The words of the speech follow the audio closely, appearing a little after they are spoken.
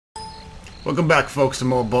Welcome back, folks, to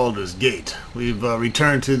more Baldur's Gate. We've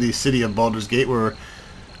returned to the city of Baldur's Gate, where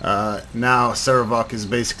now Sarevok is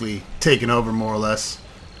basically taken over, more or less.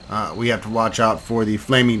 We have to watch out for the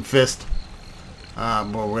Flaming Fist.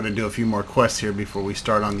 But we're going to do a few more quests here before we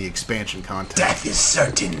start on the expansion content. Death is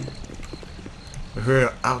certain. We're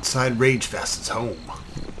here outside Ragefest's home.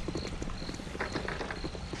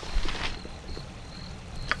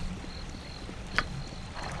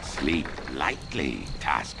 Sleep lightly,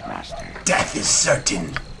 Taskmaster. Death is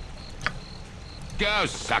certain. Go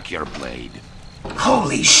suck your blade.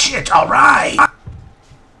 Holy shit, alright!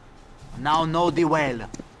 Now know thee well.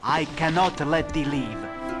 I cannot let thee leave.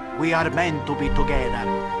 We are meant to be together,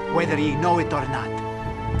 whether ye know it or not.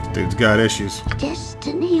 This dude's got issues.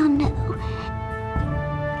 Destiny or no,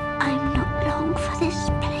 I'm not long for this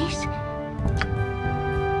place.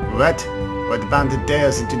 What bandit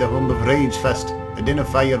dares into the home of Ragefest?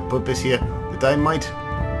 Identify your purpose here, that I might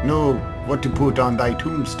know what to put on thy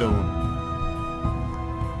tombstone.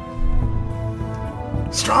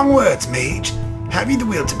 Strong words, mage. Have you the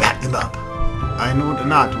will to back them up? I know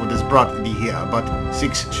not what has brought thee here, but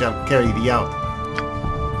 6 shall carry thee out.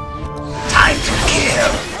 Time to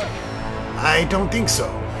kill! I don't think so.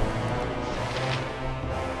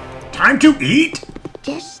 Time to eat?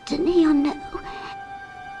 Destiny or no,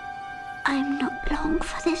 I'm not long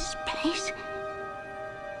for this place.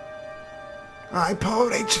 I, poor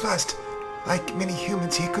Ragefest, like many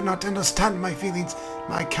humans, he could not understand my feelings,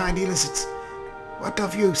 my kind elicits. What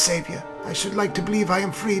of you, Savior? I should like to believe I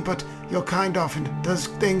am free, but your kind often does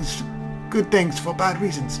good things for bad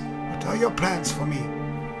reasons. What are your plans for me?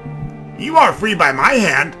 You are free by my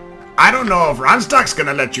hand. I don't know if Ronstock's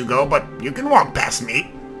gonna let you go, but you can walk past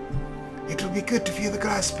me. It will be good to feel the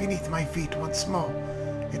grass beneath my feet once more.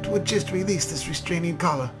 It would just release this restraining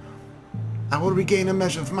collar. I will regain a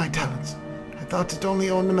measure of my talents. I thought it only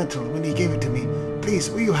ornamental when he gave it to me. Please,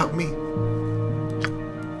 will you help me?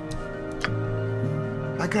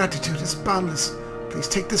 My gratitude is boundless. Please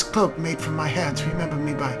take this cloak made from my hair to remember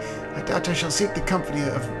me by. I doubt I shall seek the company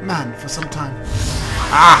of man for some time.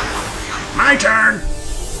 Ah! My turn!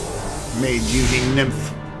 Made using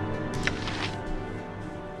nymph.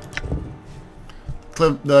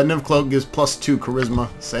 The nymph cloak gives +2 charisma.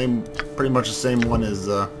 Same, pretty much the same one as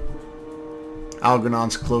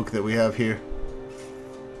Algernon's cloak that we have here.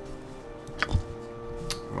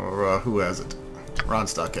 Or who has it?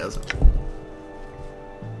 Ronstock has it.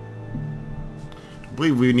 I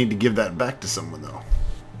believe we need to give that back to someone, though.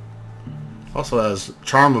 Also has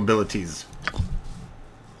charm abilities.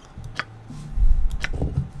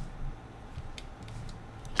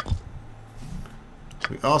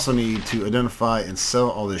 We also need to identify and sell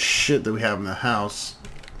all this shit that we have in the house,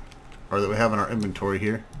 or that we have in our inventory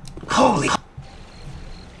here. Holy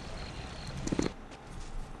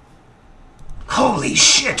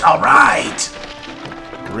shit, alright!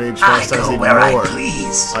 Ragefest has go even where I more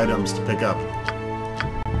please. items to pick up.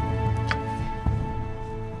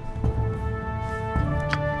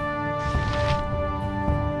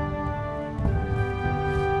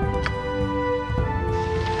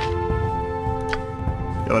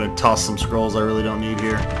 Go ahead and toss some scrolls I really don't need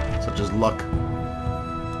here, such as Luck,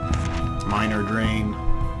 Minor Drain,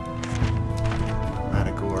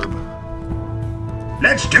 Magic Orb.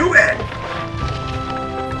 Let's do it!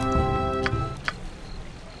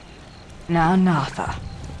 Now, Natha.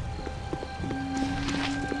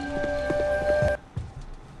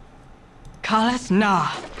 Kalas Na.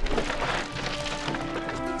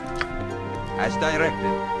 As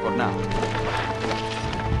directed, for now.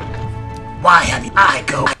 Why have you... I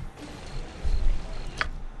go...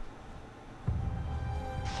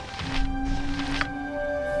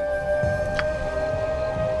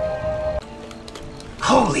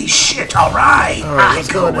 Holy shit, alright! I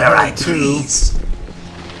go where I please.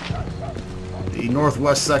 The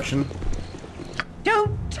northwest section.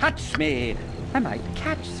 Don't touch me! I might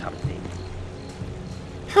catch something.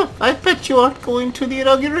 I bet you aren't going to the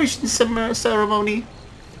inauguration ceremony.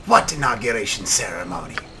 What inauguration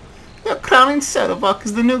ceremony? They're crowning Sarevok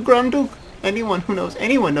as the new Grand Duke. Anyone knows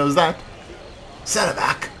that.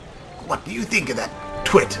 Sarevok? What do you think of that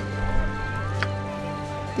twit?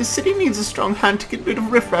 The city needs a strong hand to get rid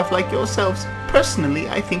of riffraff like yourselves. Personally,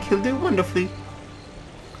 I think he'll do wonderfully.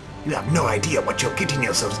 You have no idea what you're getting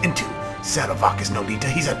yourselves into. Sarevok is no leader.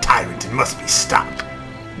 He's a tyrant and must be stopped.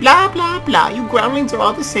 Blah, blah, blah. You groundlings are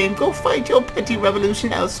all the same. Go fight your petty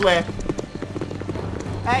revolution elsewhere.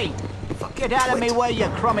 Hey, get out of me way, you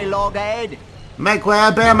crummy loghead. Make way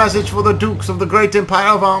a bear message for the dukes of the great empire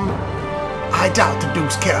of I doubt the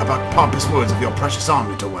dukes care about pompous words of your precious arm,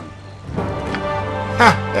 little one.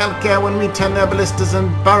 Ha! They'll care when we turn their ballistas and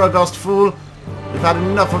Baragost, fool. We've had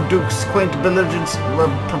enough of Duke's quaint belligerence. We're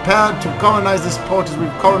prepared to colonize this port as we've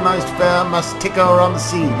colonized fair Mastica around the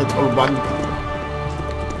sea, little one.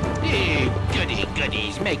 Goody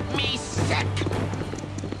goodies make me sick.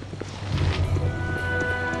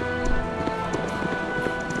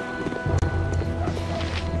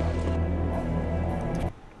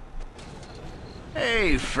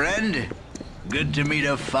 Hey, friend. Good to meet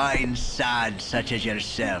a fine sod such as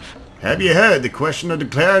yourself. Have you heard the question of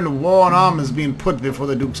declaring war on arms is being put before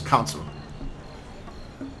the Duke's Council?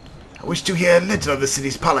 I wish to hear little of the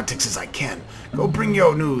city's politics as I can. Go bring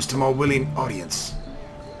your news to more willing audience.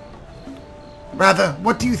 Rather,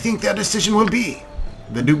 what do you think their decision will be?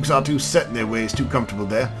 The Dukes are too set in their ways, too comfortable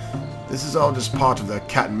there. This is all just part of the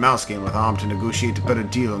cat-and-mouse game with arm to negotiate a better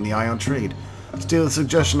deal on the ion trade. Still, the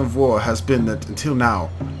suggestion of war has been that, until now,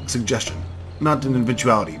 a suggestion, not an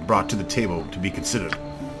eventuality brought to the table to be considered.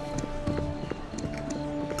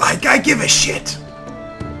 Like I give a shit!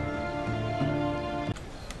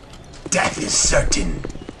 Death is certain.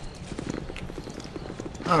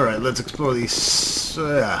 Alright, let's explore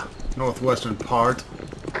the northwestern part.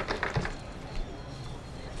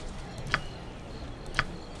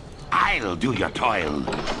 I'll do your toil.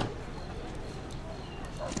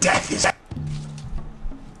 Death is...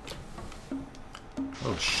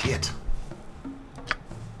 Oh shit.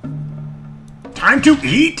 Time to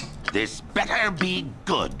eat? This better be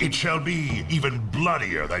good. It shall be even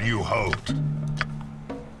bloodier than you hoped.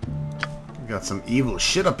 We got some evil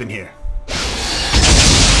shit up in here.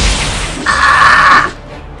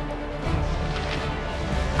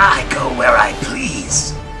 I go where I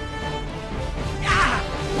please.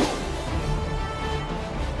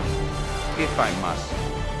 If I must.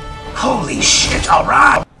 Holy shit,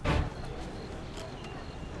 alright!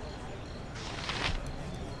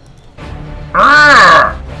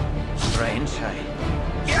 Strange sight.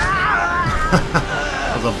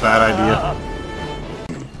 That was a bad idea.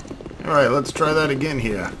 Alright, let's try that again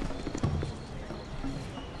here.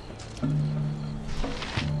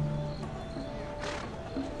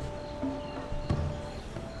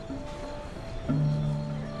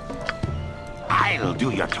 I'll do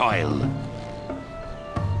your toil.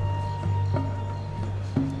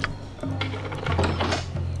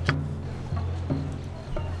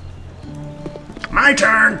 My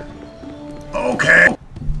turn! Okay.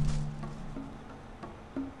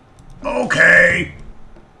 Okay.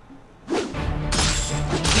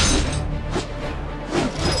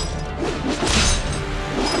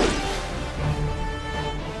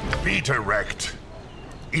 Be direct.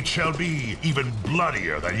 It shall be even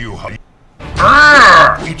bloodier than you hoped.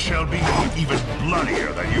 It shall be even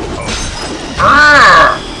bloodier than you hoped.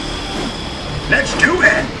 Let's do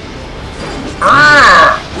it!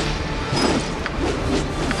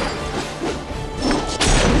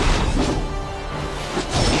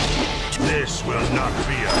 This will not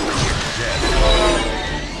be a quick death.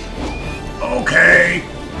 Okay.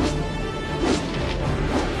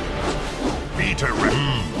 Be direct.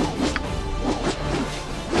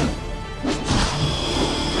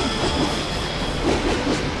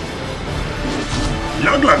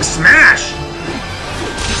 Lug smash!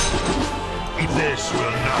 This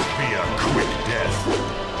will not be a quick death.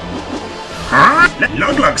 Huh?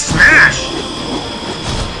 Lug smash!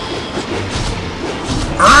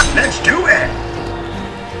 Let's do it!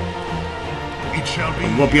 It shall be.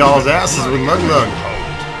 Whoop y'all's asses with Lug Lug.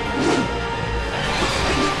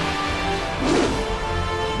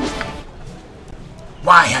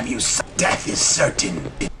 Why have you death is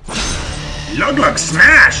certain. Lug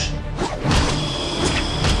smash!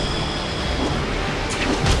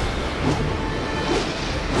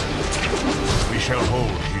 We shall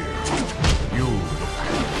hold here. You look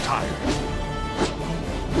tired.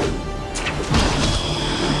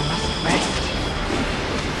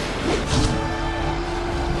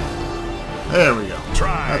 There we go.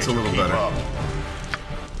 Try That's a little to keep better. up.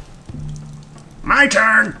 My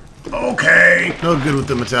turn! Okay. No good with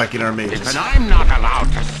them attacking our mages. And I'm not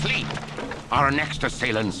allowed to sleep. Our next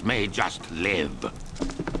assailants may just live.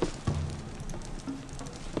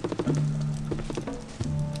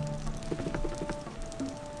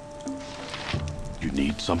 You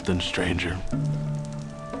need something, stranger?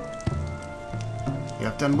 You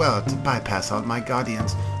have done well to bypass all my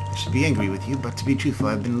guardians. I should be angry with you, but to be truthful,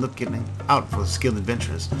 I've been looking out for skilled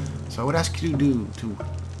adventurers. So I would ask you to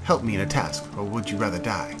help me in a task, or would you rather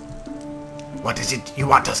die? What is it you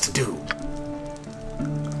want us to do?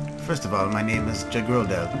 First of all, my name is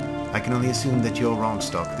Jagroldel. I can only assume that you're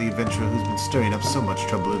Ronstock, the adventurer who's been stirring up so much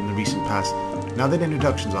trouble in the recent past. Now that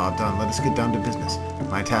introductions are done, let us get down to business.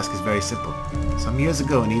 My task is very simple. Some years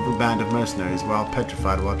ago, an evil band of mercenaries were all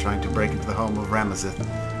petrified while trying to break into the home of Ramazith.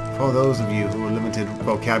 For those of you who are limited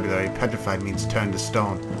vocabulary, petrified means turned to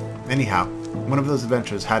stone. Anyhow, one of those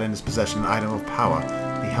adventurers had in his possession an item of power,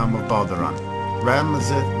 the helm of Baldur.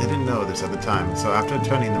 Ramazith didn't know this at the time, so after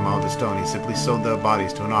turning them all to stone, he simply sold their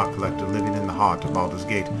bodies to an art collector living in the heart of Baldur's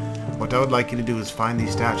Gate. What I would like you to do is find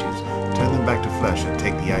these statues, turn them back to flesh, and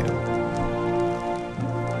take the item.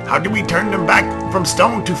 How do we turn them back from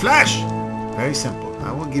stone to flesh? Very simple.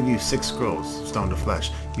 I will give you 6 scrolls, stone to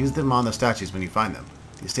flesh. Use them on the statues when you find them.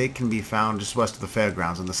 The estate can be found just west of the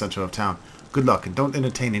fairgrounds in the center of town. Good luck, and don't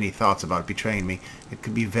entertain any thoughts about betraying me. It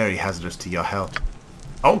could be very hazardous to your health.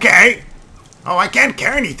 Okay. Oh, I can't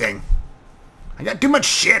carry anything. I got too much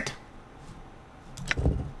shit.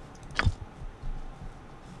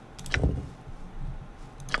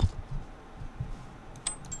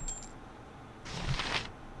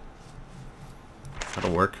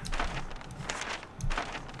 That'll work.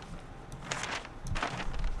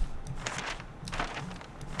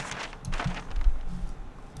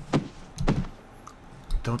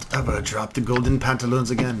 Don't ever drop the golden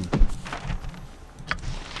pantaloons again.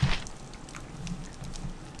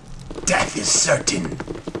 Death is certain.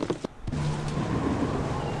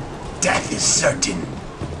 Death is certain.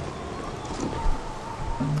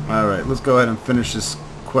 Alright, let's go ahead and finish this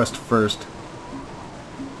quest first.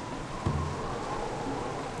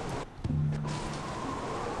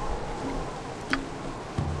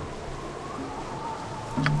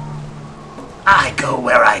 I go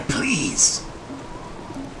where I please.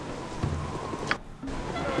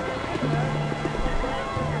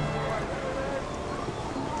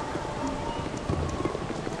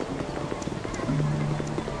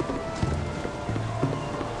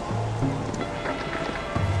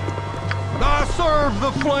 Serve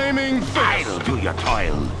the flaming fist! I'll do your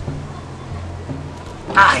toil.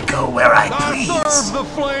 I go where I please. Serve the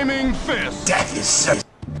flaming fist! Death is certain.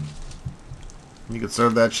 You could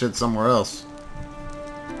serve that shit somewhere else.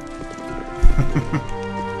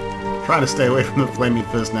 Try to stay away from the flaming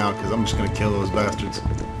fist now, because I'm just going to kill those bastards.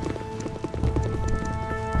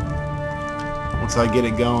 Once I get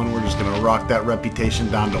it going, we're just going to rock that reputation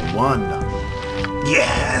down to 1.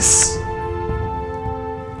 Yes!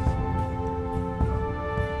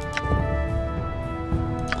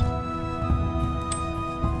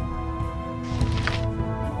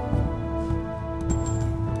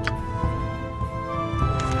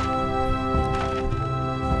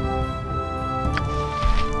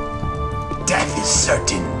 Death is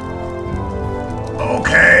certain.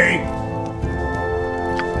 Okay.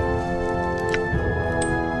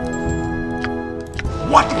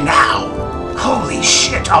 What now? Holy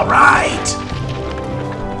shit, alright.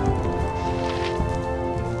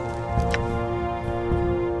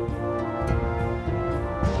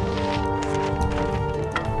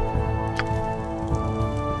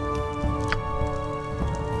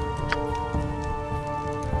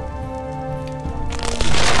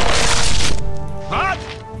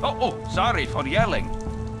 Oh, sorry for yelling.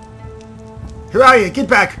 Who are you? Get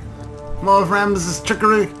back! More of Ramses'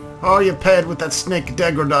 trickery? Oh, you paired with that snake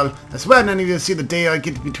Degradal. I swear none of you will see the day I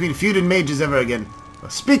get between feuding mages ever again.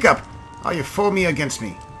 Well, speak up! Are you for me or against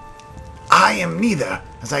me? I am neither,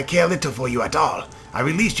 as I care little for you at all. I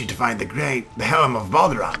released you to find the helm of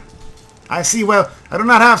Baldur. I see. Well, I do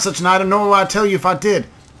not have such an item, nor will I tell you if I did.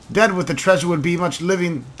 Dead with the treasure would be much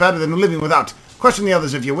living better than living without. Question the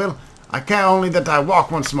others if you will. I care only that I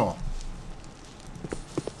walk once more.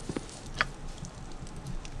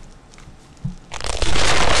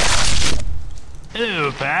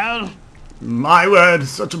 Hello, pal. My word,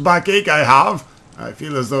 such a backache I have. I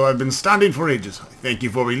feel as though I've been standing for ages. I thank you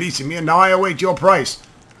for releasing me, and now I await your price.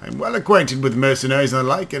 I'm well acquainted with mercenaries and the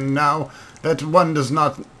like, and now that one does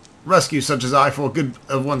not rescue such as I for good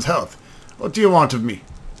of one's health. What do you want of me?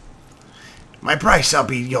 My price shall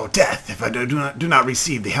be your death if I do not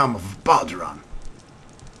receive the helm of Baldur.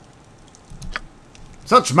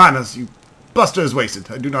 Such manners, you buster is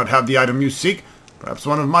wasted. I do not have the item you seek. Perhaps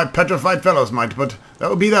one of my petrified fellows might, but that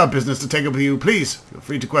will be their business to take up with you. Please, feel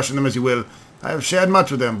free to question them as you will. I have shared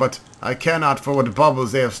much with them, but I care not for what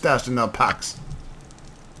baubles they have stashed in their packs.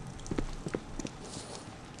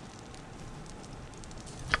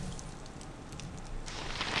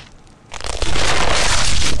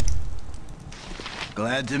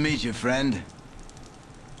 Glad to meet you, friend.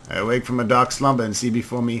 I awake from a dark slumber and see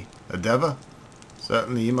before me a deva.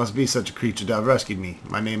 Certainly you must be such a creature to have rescued me.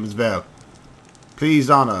 My name is Vel.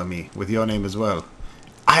 Please honor me with your name as well.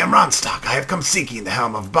 I am Ronstock. I have come seeking the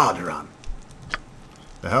helm of Baldur.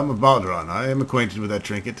 The helm of Baldur. I am acquainted with that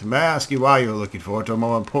trinket. May I ask you why you are looking for it, or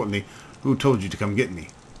more importantly, who told you to come get me?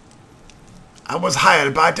 I was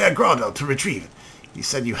hired by Der Grotto to retrieve it. He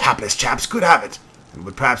said you hapless chaps could have it, and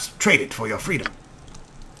would perhaps trade it for your freedom.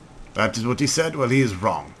 That is what he said? Well, he is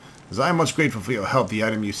wrong. As I am much grateful for your help, the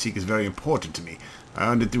item you seek is very important to me. I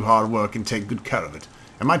earned it through hard work and take good care of it.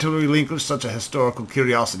 Am I to relinquish such a historical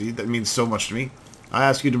curiosity that means so much to me? I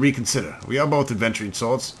ask you to reconsider. We are both adventuring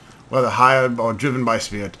sorts, whether hired or driven by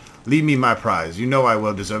spirit. Leave me my prize. You know I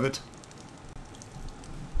well deserve it.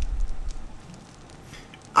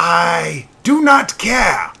 I do not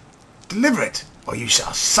care. Deliver it, or you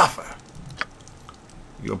shall suffer.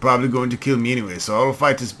 You're probably going to kill me anyway, so I will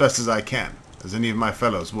fight as best as I can, as any of my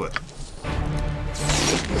fellows would.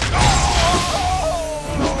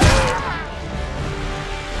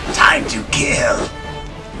 Time to kill.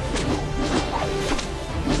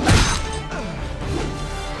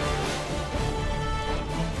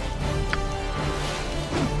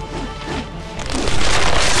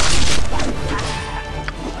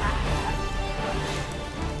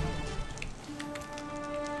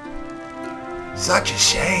 Such a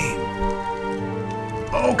shame.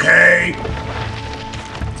 Okay.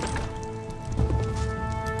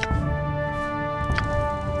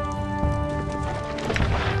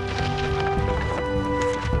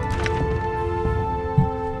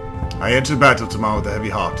 I enter battle tomorrow with a heavy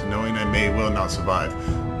heart, knowing I may well not survive.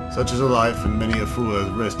 Such is a life, and many a fool has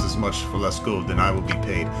risked as much for less gold than I will be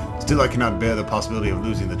paid. Still I cannot bear the possibility of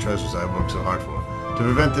losing the treasures I have worked so hard for. To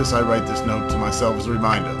prevent this, I write this note to myself as a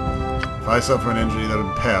reminder. If I suffer an injury that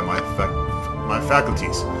would impair my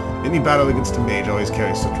faculties, any battle against a mage always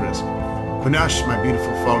carries such risk. Quinash, my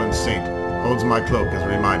beautiful fallen saint, holds my cloak as a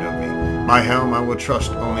reminder of me. My helm I will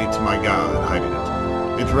trust only to my guile in hiding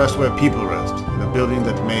it. It rests where people rest, in a building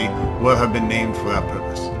that may well have been named for that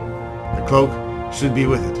purpose. The cloak should be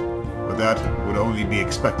with it, but that would only be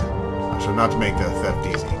expected. I shall not make their theft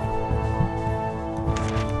easy.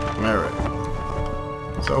 Alright.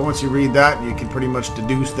 So once you read that, you can pretty much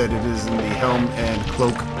deduce that it is in the Helm and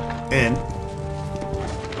Cloak Inn.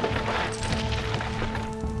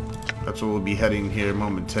 That's where we'll be heading here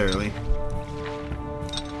momentarily.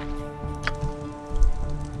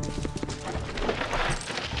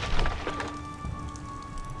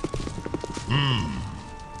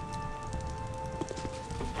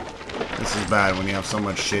 This is bad when you have so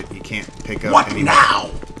much shit you can't pick up. What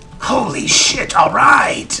now? Holy shit,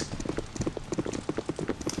 alright!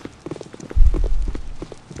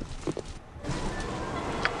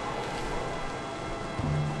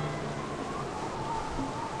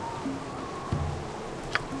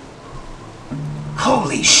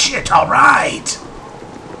 Holy shit, alright!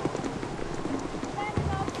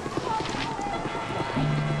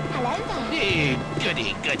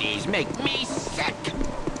 Goody goodies make me sick.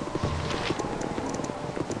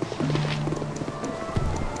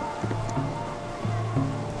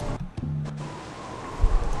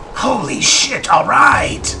 Holy shit,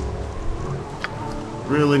 alright!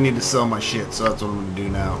 Really need to sell my shit, so that's what I'm gonna do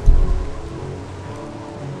now.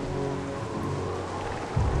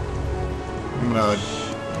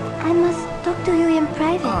 I must talk to you in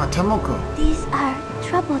private. Ah, Tomoko. These are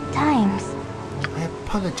troubled times. I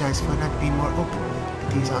apologize for not being more open.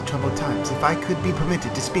 These are troubled times. If I could be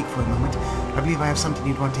permitted to speak for a moment, I believe I have something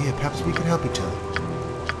you'd want to hear. Perhaps we could help each other.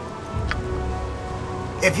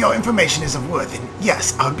 If your information is of worth, then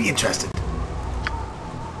yes, I would be interested.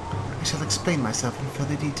 I shall explain myself in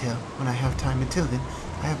further detail when I have time. Until then,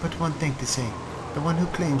 I have but one thing to say. The one who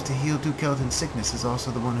claims to heal Duke Eldon's sickness is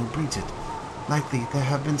also the one who breeds it. Likely, there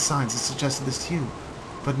have been signs that suggested this to you,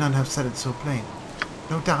 but none have said it so plain.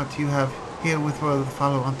 No doubt you have herewith to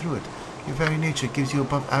follow on through it. Your very nature gives you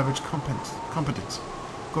above-average competence.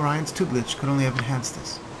 Gorion's tutelage could only have enhanced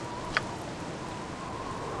this.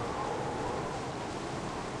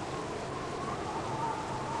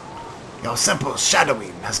 Your simple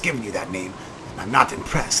shadowing has given you that name, and I'm not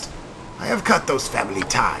impressed. I have cut those family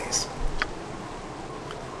ties.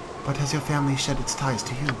 But has your family shed its ties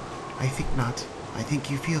to you? I think not. I think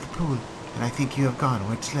you feel the pull, and I think you have gone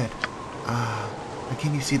where it's led. Ah,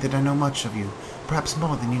 again you see that I know much of you, perhaps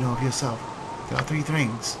more than you know of yourself. There are three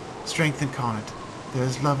things: strength incarnate. There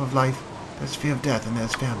is love of life, there's fear of death, and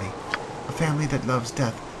there's family. A family that loves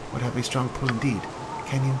death would have a strong pull indeed.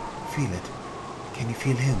 Can you feel it? Can you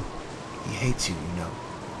feel him? He hates you, you know.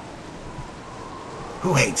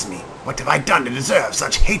 Who hates me? What have I done to deserve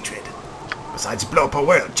such hatred? Besides blow up a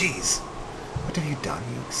world, jeez. What have you done?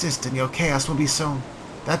 You exist and your chaos will be sown.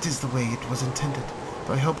 That is the way it was intended,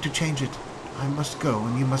 though I hope to change it. I must go,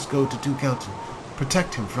 and you must go to Duke Elton.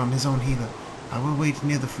 Protect him from his own healer. I will wait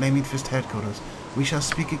near the Flaming Fist headquarters. We shall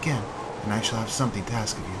speak again, and I shall have something to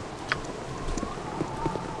ask of you.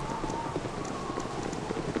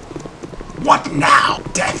 What now?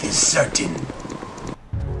 Death is certain.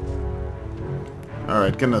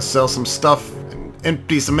 Alright, gonna sell some stuff, and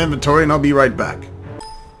empty some inventory, and I'll be right back.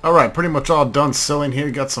 Alright, pretty much all done selling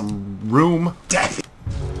here. Got some room. Death.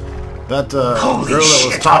 That girl that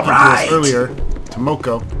was talking to us earlier,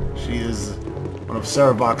 Tomoko, she is one of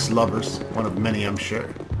Saravok's lovers. One of many, I'm sure.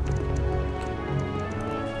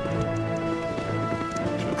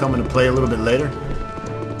 She'll come into play a little bit later.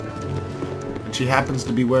 And she happens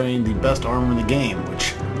to be wearing the best armor in the game,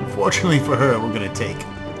 which, unfortunately for her, we're gonna take.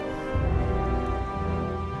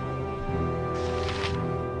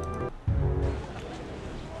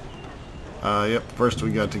 Yep, first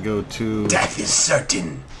we got to go to... Death is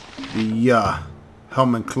certain. The,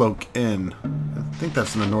 Helmet Cloak Inn. I think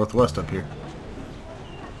that's in the northwest up here.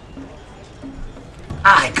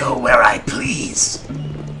 I go where I please.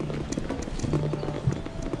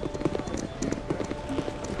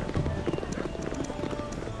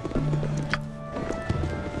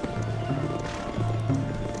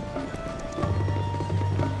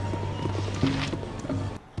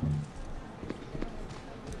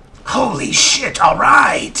 Holy shit,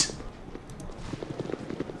 alright!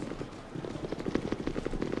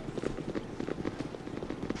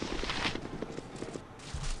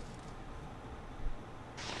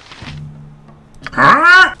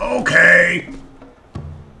 Huh? Okay.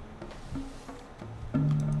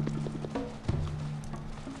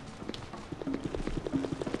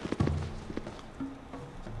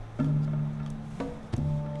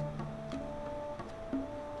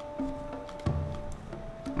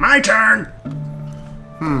 My turn.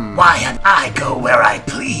 Why I go where I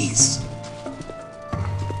please.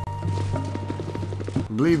 I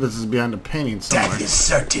believe this is behind a painting somewhere. Death is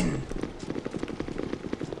certain.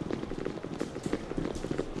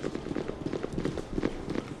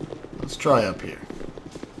 Let's try up here.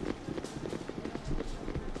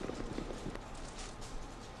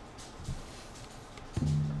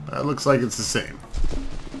 That looks like it's the same.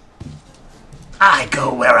 I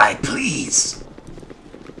go where I please.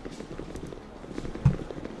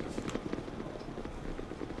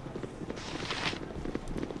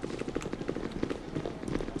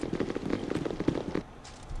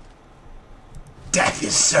 Death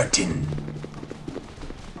is certain.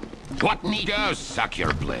 What need to suck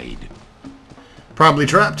your blade? Probably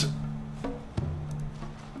trapped.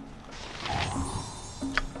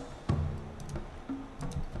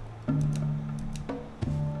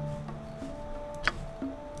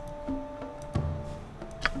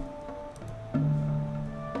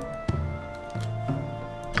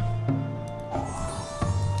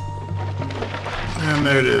 And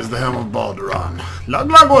there it is, the Helm of Baldur on.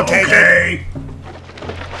 Lug will take it!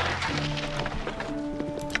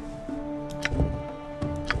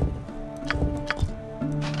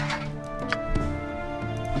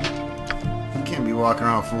 Can't be walking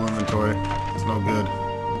around full inventory. It's no good.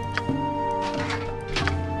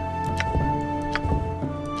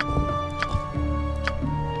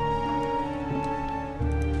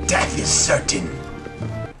 Death is certain.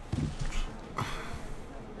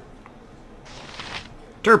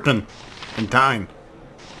 Turpin and Tyne.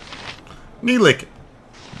 Neelik,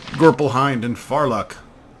 Gorpelhind, and Farlok.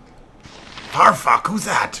 Farfuck, who's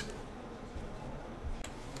that?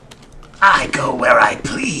 I go where I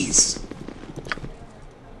please.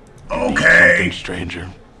 Okay. Something, stranger.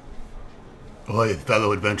 Oi,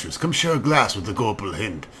 fellow adventurers, come share a glass with the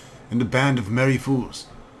Gorpelhind and the band of merry fools.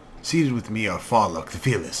 Seated with me are Farlok the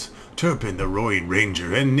fearless, Turpin the roaring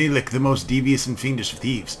ranger, and Neelik the most devious and fiendish of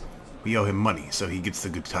thieves. We owe him money, so he gets the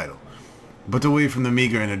good title. But away from the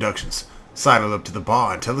meager introductions, sidle up to the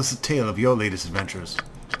bar and tell us a tale of your latest adventures.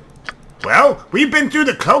 Well, we've been through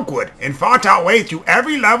the Cloakwood and fought our way through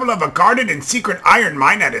every level of a guarded and secret iron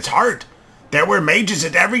mine at its heart. There were mages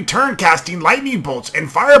at every turn casting lightning bolts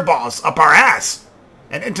and fireballs up our ass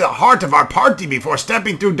and into the heart of our party before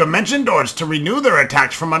stepping through dimension doors to renew their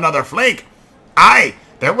attacks from another flake. Aye,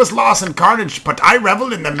 there was loss and carnage, but I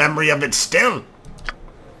revel in the memory of it still.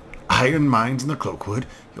 Iron mines in the Cloakwood,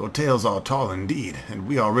 your tales are tall indeed, and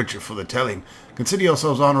we are richer for the telling. Consider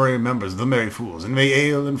yourselves honorary members of the Merry Fools, and may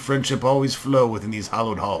ale and friendship always flow within these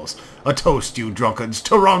hallowed halls. A toast, you drunkards,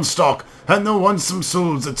 to Ronstock, and the winsome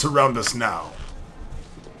souls that surround us now.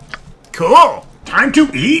 Cool! Time to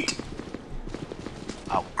eat?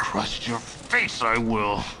 I'll crush your face, I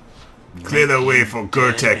will. Clear the way for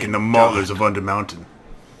Gurtek and the Maulers of Undermountain.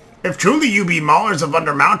 If truly you be Maulers of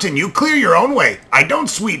Undermountain, you clear your own way. I don't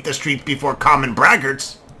sweep the streets before common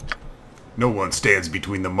braggarts. No one stands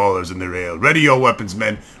between the Maulers and their ale. Ready your weapons,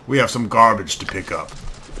 men. We have some garbage to pick up.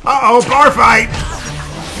 Uh-oh, bar fight!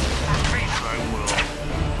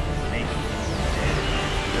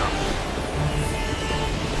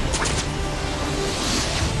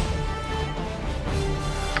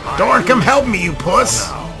 Dor, come help me, you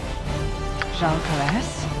puss! Jean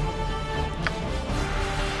Caresse?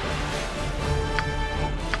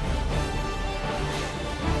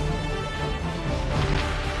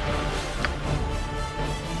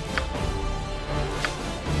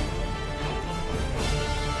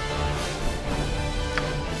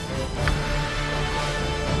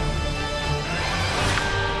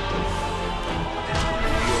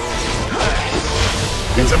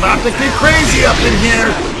 It's about to get crazy up in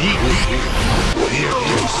here!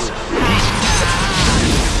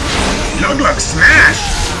 Look, smash!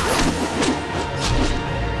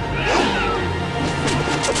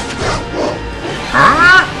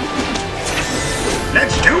 Huh?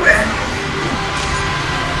 Let's do it!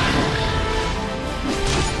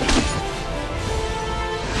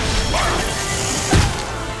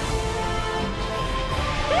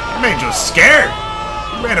 Made you scared!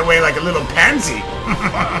 You ran away like a little pansy!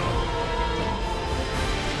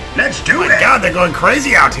 Let's do it! My God, they're going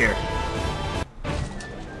crazy out here!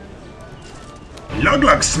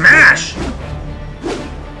 Look, smash!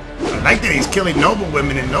 I like that he's killing noble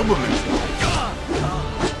women and noblemen.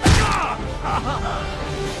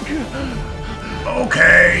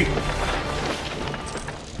 Okay.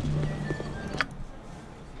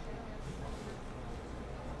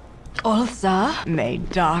 Ulsa, may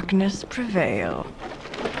darkness prevail.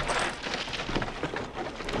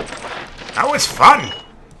 That was fun!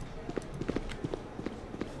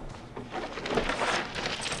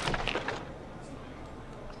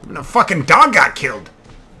 Even a fucking dog got killed!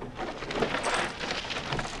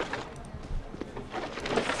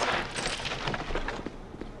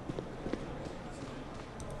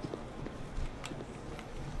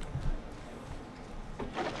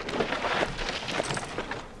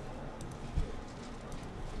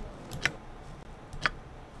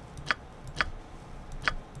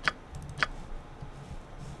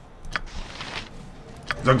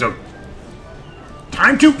 Zug.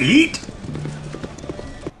 Time to eat?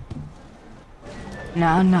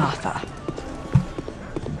 Now, Natha.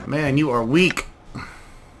 Man, you are weak.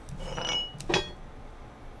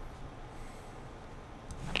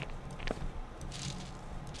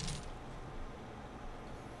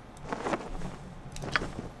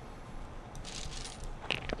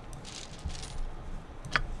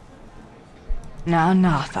 Now,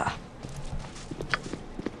 Natha.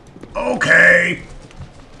 Okay.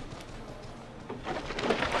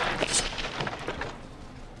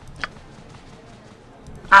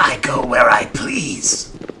 I go where I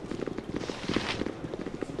please.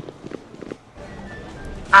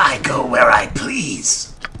 I go where I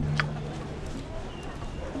please.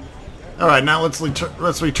 All right, now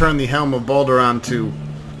let's return the helm of Baldur to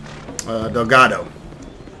Delgado.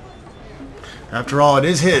 After all, it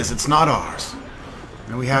is his; it's not ours,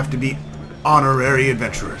 and we have to be honorary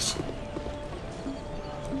adventurers.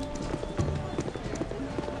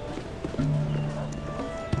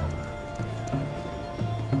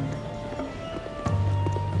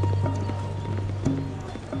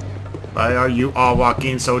 Why are you all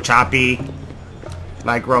walking so choppy?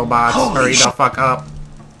 Like robots? Hurry the fuck up.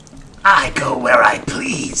 I go where I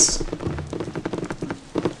please.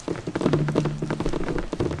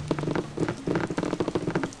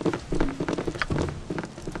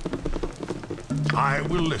 I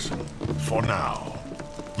will listen for now.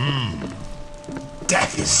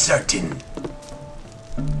 Death is certain.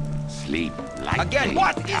 Sleep like Again,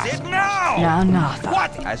 what is it now? Now, Natha.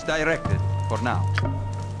 What? As directed, for now.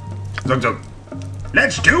 Zug.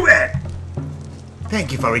 Let's do it!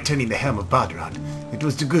 Thank you for returning the helm of Baldur. It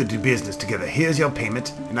was good to do business together. Here's your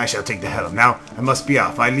payment, and I shall take the helm. Now, I must be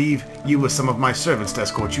off. I leave you with some of my servants to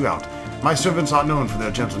escort you out. My servants are known for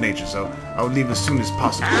their gentle nature, so I will leave as soon as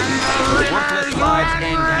possible. Worthless lives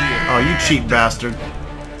end here. Oh, you cheap bastard.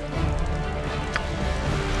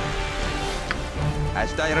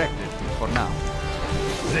 As directed, for now.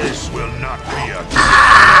 This will not be a...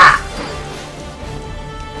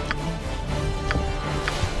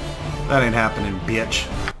 That ain't happening, bitch.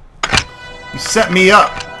 You set me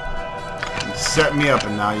up. You set me up,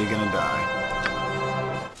 and now you're gonna die.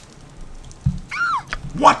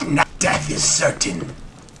 What now? Death is certain.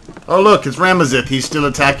 Oh look, it's Ramazith. He's still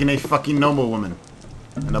attacking a fucking noblewoman.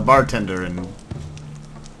 And a bartender, and...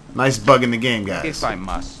 Nice bug in the game, guys. If I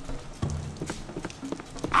must.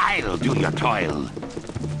 I'll do your toil.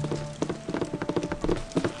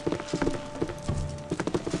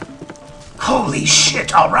 Holy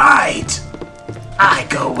shit, alright! I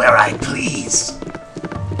go where I please.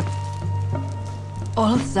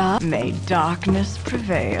 Ulsa, may darkness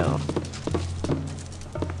prevail.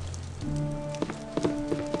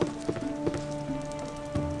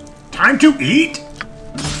 Time to eat?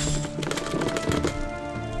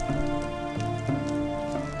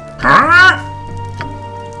 Huh?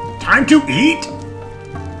 Time to eat?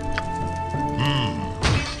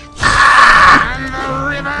 And the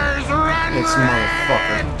rivers run This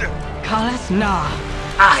motherfucker. Callus Na.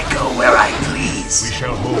 I go where I please. We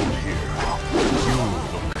shall hold here. You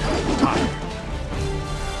look tired.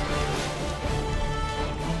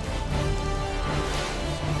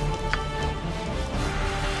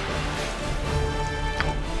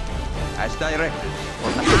 As directed.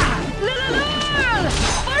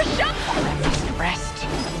 Rest.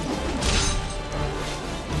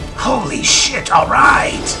 Holy shit,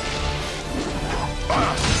 alright!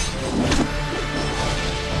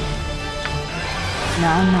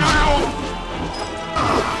 Now, now.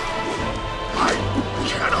 I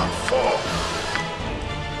cannot fall.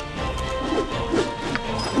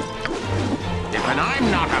 Even I'm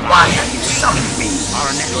not alive. Why have you summoned me?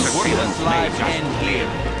 Our next assailants may just here.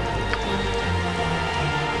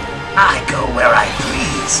 I go where I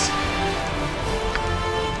please.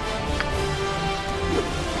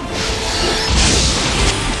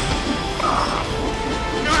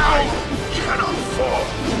 I cannot fall.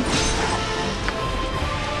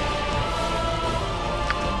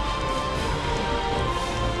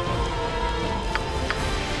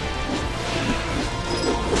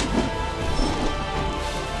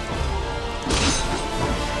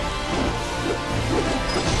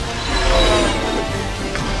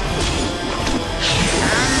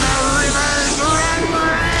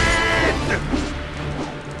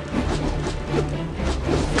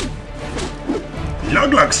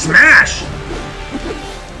 Lug smash!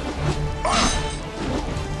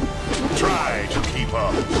 Try to keep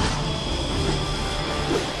up.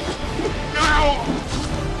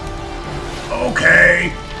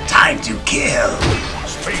 Okay, time to kill.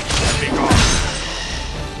 Speak and be gone.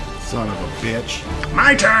 Son of a bitch.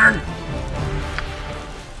 My turn.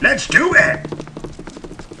 Let's do it.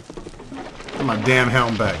 Put my damn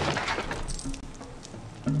helm back.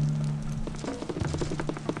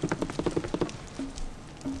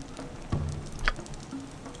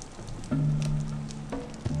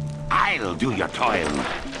 I'll do your toil.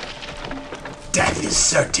 Death is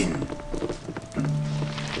certain.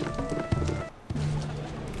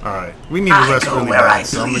 Alright, we need to I rest go really where I bad,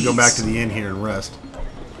 so I'm gonna go please. back to the inn here and rest.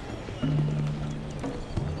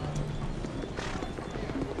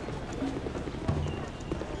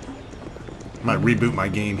 Might reboot my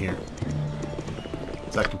game here.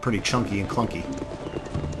 It's acting pretty chunky and clunky.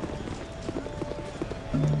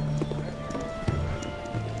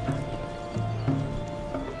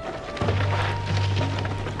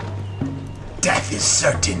 Death is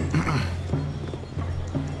certain.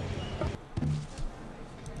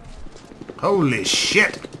 Holy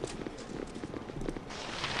shit!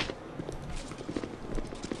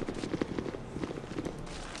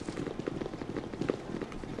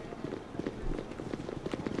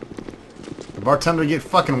 The bartender get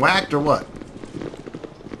fucking whacked or what?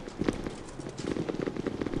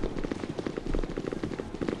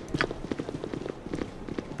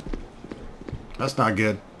 That's not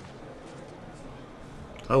good.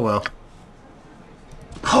 Oh well.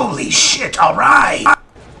 Holy shit, alright!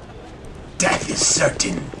 Death is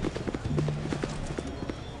certain.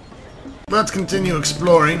 Let's continue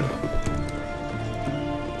exploring.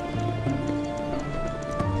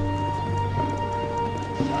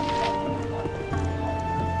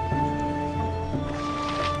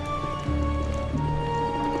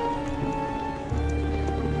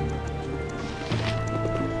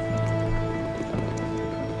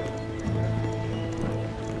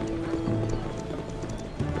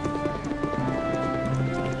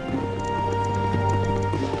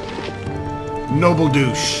 Noble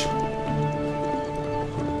douche.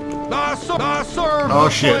 Oh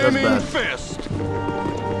shit, that's bad. Fist.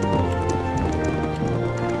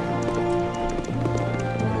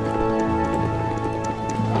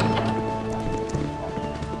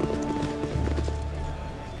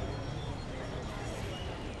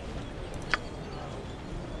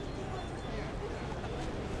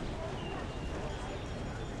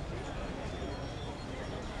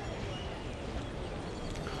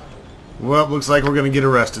 Well, looks like we're gonna get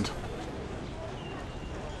arrested.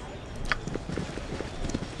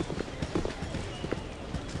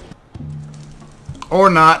 Or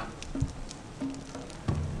not.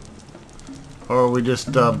 Or we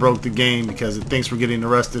just broke the game because it thinks we're getting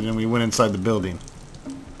arrested and we went inside the building.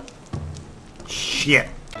 Shit.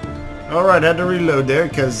 Alright, I had to reload there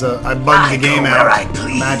because I bugged the game out.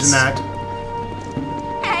 Imagine that.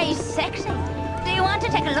 Hey, sexy. Do you want to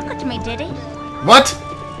take a look at me, Diddy? What?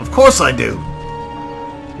 Of course I do.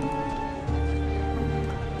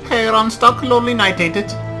 Hey, Unstuck, lonely night, ain't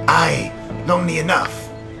it? Aye, lonely enough.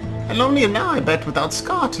 And only now, I bet, without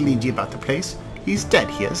Scar to lead you about the place. He's dead,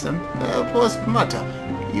 he is, and there was Mutter.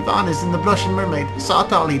 Yvonne is in the Blushing Mermaid. Saw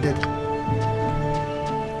it all he did.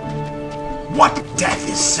 What death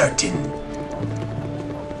is certain?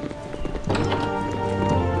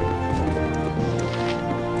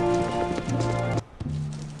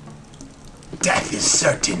 Death is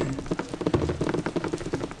certain.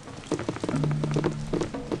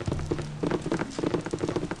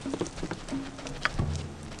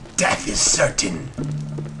 Death is certain.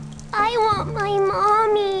 I want my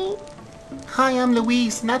mommy. Hi, I'm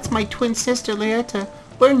Louise, and that's my twin sister, Loretta.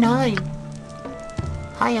 We're 9.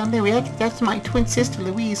 Hi, I'm Loretta. That's my twin sister,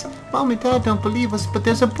 Louise. Mom and Dad don't believe us, but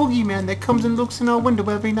there's a boogeyman that comes and looks in our window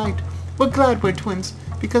every night. We're glad we're twins,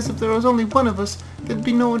 because if there was only one of us, there'd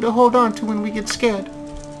be no one to hold on to when we get scared.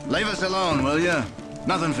 Leave us alone, will ya?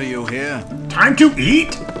 Nothing for you here. Time to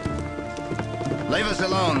eat? Leave us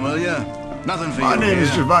alone, will ya? Nothing for My you name here.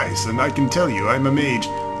 is Gervais, and I can tell you I'm a mage.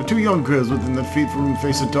 The 2 young girls within that fateful room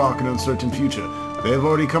face a dark and uncertain future. They have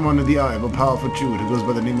already come under the eye of a powerful druid who goes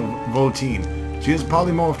by the name of Voltine. She has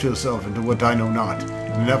polymorphed herself into what I know not, in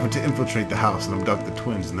an effort to infiltrate the house and abduct the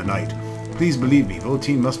twins in the night. Please believe me,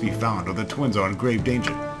 Voltine must be found, or the twins are in grave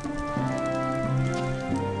danger.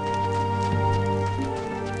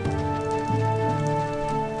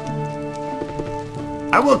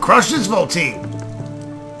 I will crush this Voltine.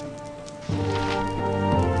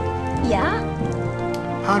 Yeah?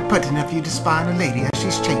 Hard putting of you to spy on a lady as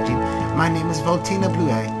she's changing. My name is Voltina Blue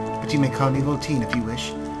Eye, but you may call me Voltine if you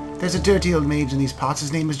wish. There's a dirty old mage in these parts.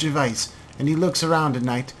 His name is Gervais, and he lurks around at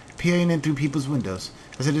night, peering in through people's windows.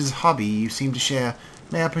 As it is a hobby you seem to share,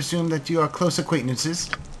 may I presume that you are close acquaintances?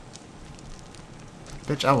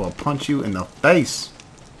 Bitch, I will punch you in the face.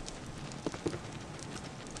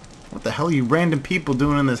 What the hell are you random people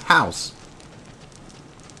doing in this house?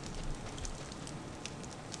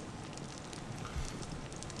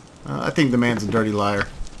 I think the man's a dirty liar.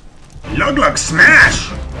 Lug lug smash!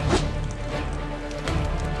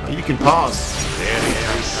 Oh, you can pause.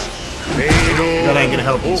 That ain't gonna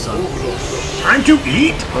help you, son. Time to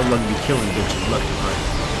eat? Lug lug be killing bitches left and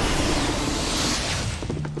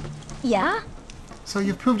right. Yeah? So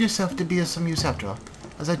you've proved yourself to be of some use after all.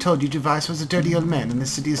 As I told you, Gervais was a dirty old man, and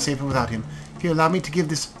this city is safer without him. If you allow me to give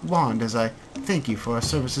this wand as I thank you for our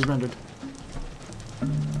services rendered.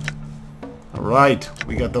 Alright,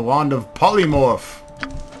 we got the wand of polymorph.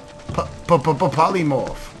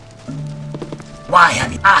 Polymorph. Why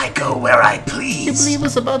have I go where I You please? believe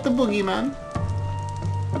us about the boogeyman?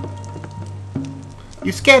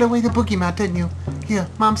 You scared away the boogeyman, didn't you? Here,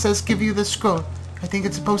 Mom says give you this scroll. I think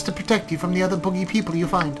it's supposed to protect you from the other boogie people you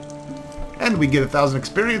find. And we get 1,000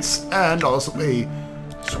 experience, and also a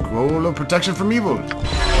scroll of protection from evil.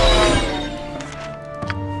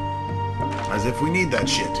 As if we need that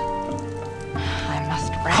shit. I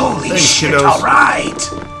must rest. Holy Thanks, shit, kiddos. alright!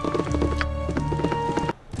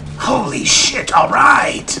 Holy shit,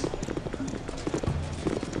 alright!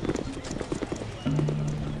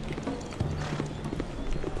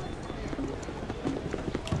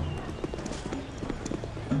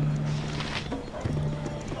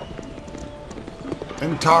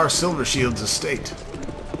 Entar Silvershield's estate.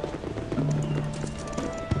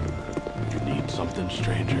 You need something,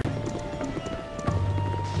 stranger.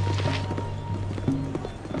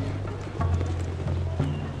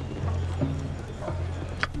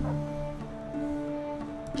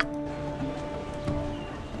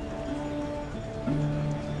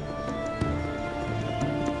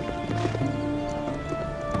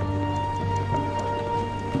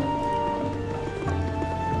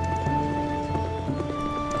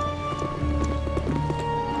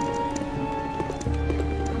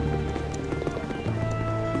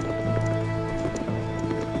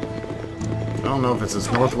 I don't know if it's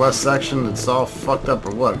this northwest section that's all fucked up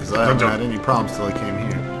or what, because I haven't had any problems till I came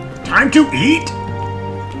here. Time to eat?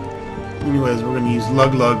 Anyways, we're gonna use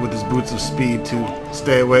Lug Lug with his boots of speed to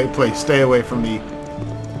stay away from the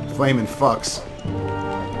flaming fucks.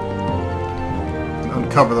 And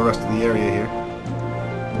uncover the rest of the area here.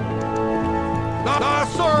 I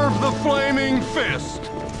serve the flaming fist!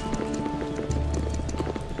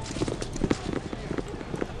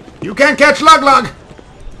 You can't catch Lug Lug!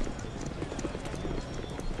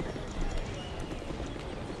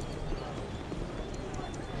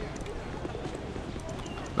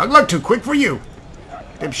 Lug Lug too quick for you,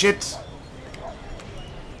 dipshits.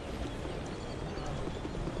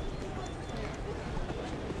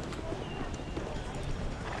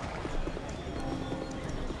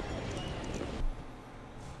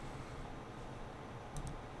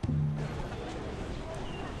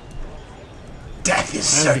 Death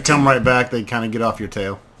is And if you certain. come right back, they kind of get off your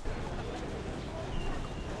tail.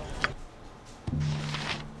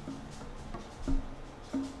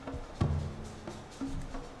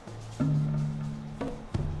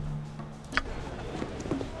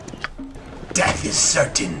 Death is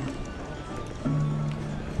certain.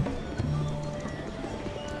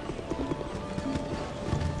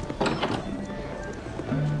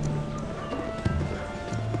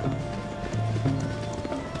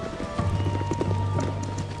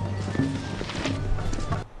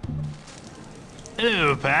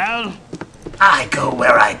 Hello, pal. I go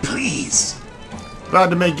where I please.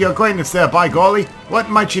 Glad to make your acquaintance there, by golly. What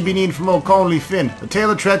might you be needing from old Conley Finn? A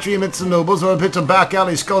tale of treachery amidst the nobles, or a bit of back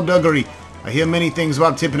alley skullduggery? I hear many things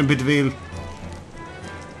about tipping a bit of ale.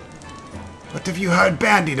 What have you heard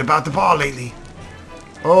bandied about the ball lately?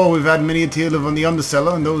 Oh, we've had many a tale of on the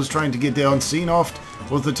underseller and those trying to get there unseen. Oft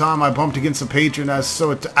was the time I bumped against a patron as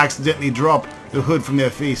so to accidentally drop the hood from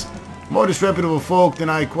their face. More disreputable folk than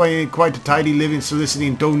I quite a tidy living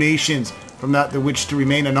soliciting donations from that the which to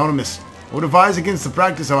remain anonymous. I would advise against the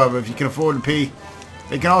practice, however, if you can afford to pay.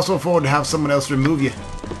 They can also afford to have someone else remove you.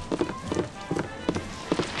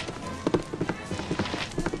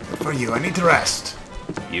 But for you, I need to rest.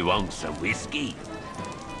 You want some whiskey?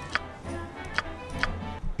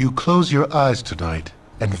 You close your eyes tonight,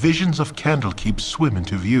 and visions of Candlekeep swim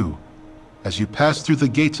into view. As you pass through the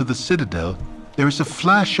gates of the citadel, there is a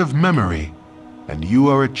flash of memory, and you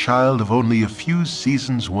are a child of only a few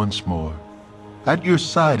seasons once more. At your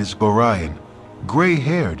side is Gorion,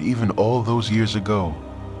 gray-haired even all those years ago.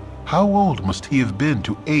 How old must he have been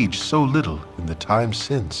to age so little in the time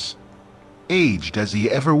since? Aged as he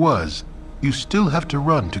ever was, you still have to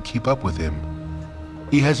run to keep up with him.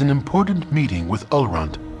 He has an important meeting with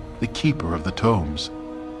Ulrant, the keeper of the tomes.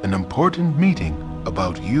 An important meeting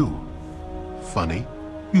about you. Funny,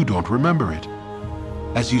 you don't remember it.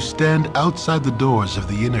 As you stand outside the doors of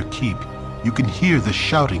the inner keep, you can hear the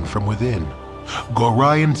shouting from within.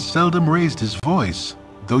 Gorion seldom raised his voice,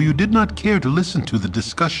 though you did not care to listen to the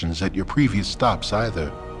discussions at your previous stops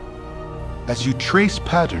either. As you trace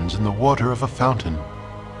patterns in the water of a fountain,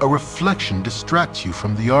 a reflection distracts you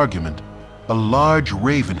from the argument. A large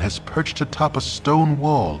raven has perched atop a stone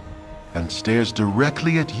wall and stares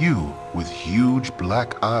directly at you with huge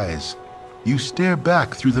black eyes. You stare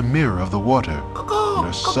back through the mirror of the water and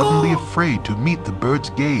are suddenly afraid to meet the bird's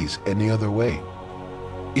gaze any other way.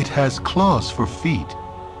 It has claws for feet.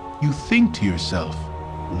 You think to yourself,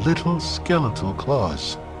 little skeletal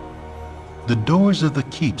claws. The doors of the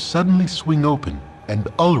keep suddenly swing open and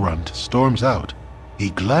Ulrant storms out.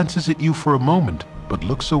 He glances at you for a moment, but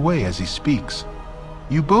looks away as he speaks.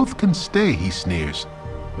 You both can stay, he sneers,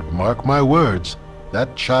 but mark my words,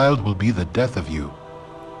 that child will be the death of you.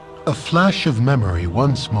 A flash of memory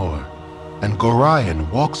once more, and Gorion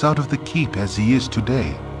walks out of the keep as he is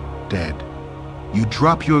today, dead. You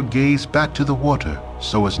drop your gaze back to the water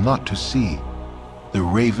so as not to see. The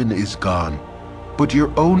raven is gone, but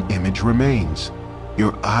your own image remains.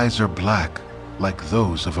 Your eyes are black, like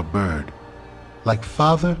those of a bird. Like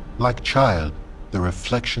father, like child, the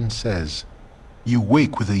reflection says. You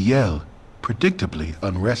wake with a yell, predictably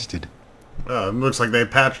unrested. It looks like they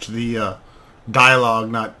patched the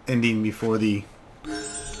dialogue not ending before the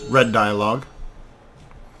red dialogue.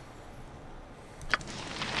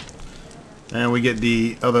 And we get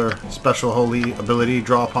the other special holy ability,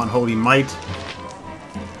 draw upon holy might.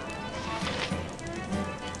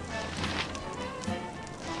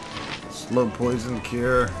 Slow poison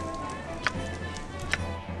cure.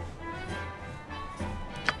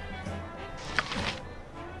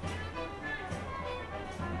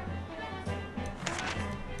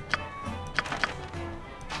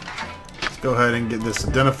 Go ahead and get this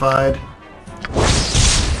identified.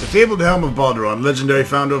 The fabled helm of Baldur, legendary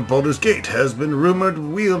founder of Baldur's Gate, has been rumored to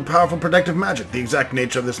wield powerful protective magic. The exact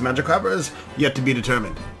nature of this magic, however, is yet to be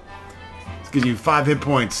determined. This gives you 5 hit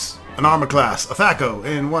points, an armor class, a THACO,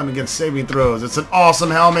 and 1 against saving throws. It's an awesome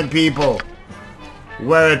helmet, people.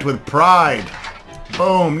 Wear it with pride.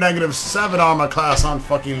 Boom, -7 armor class on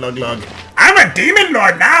fucking Lug Lug. I'm a demon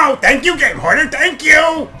lord now! Thank you, Game Hoarder, thank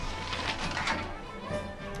you!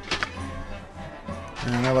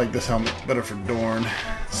 And I like this helmet better for Dorn.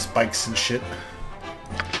 Spikes and shit.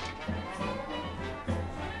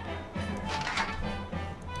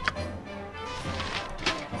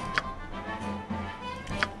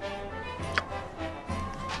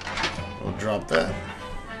 We'll drop that.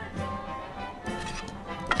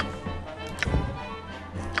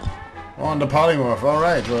 On to polymorph.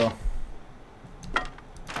 Alright, well.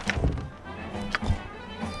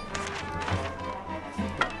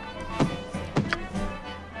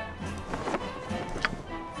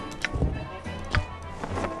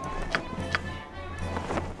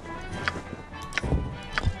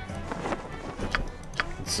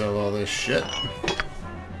 Sell all this shit.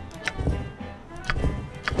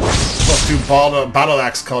 to battle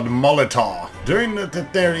axe called Molitor. During the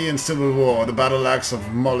Therian Civil War, the battle axe of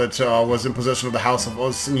Molitor was in possession of the House of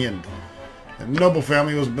Osinian. A noble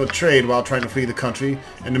family was betrayed while trying to flee the country,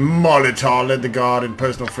 and Molitor led the guard and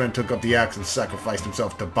personal friend took up the axe and sacrificed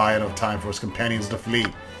himself to buy enough time for his companions to flee.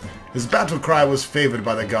 His battle cry was favored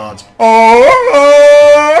by the gods,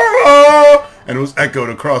 and was echoed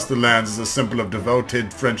across the lands as a symbol of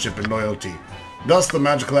devoted friendship and loyalty. Thus, the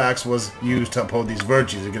magical axe was used to uphold these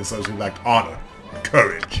virtues against those who lacked honor and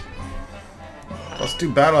courage. Let's do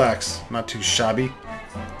battle axe. Not too shabby.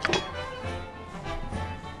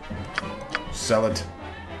 Sell it.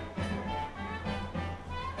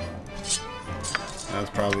 That's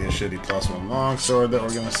probably a shitty +1 longsword that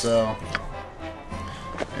we're gonna sell.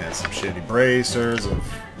 And some shitty bracers of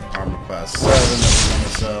armor class 7 that we're gonna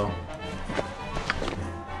sell.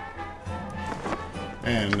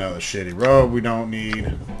 And another shitty robe we don't need.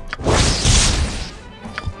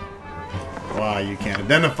 Why you can't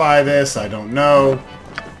identify this, I don't know.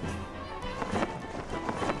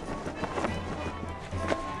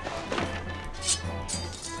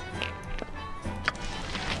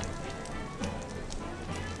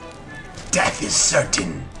 Death is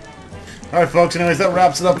certain. Alright folks, anyways, that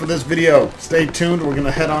wraps it up for this video. Stay tuned, we're going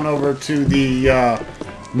to head on over to the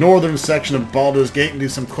northern section of Baldur's Gate and do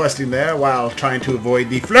some questing there while trying to avoid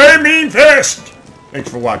the Flaming Fist! Thanks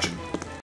for watching.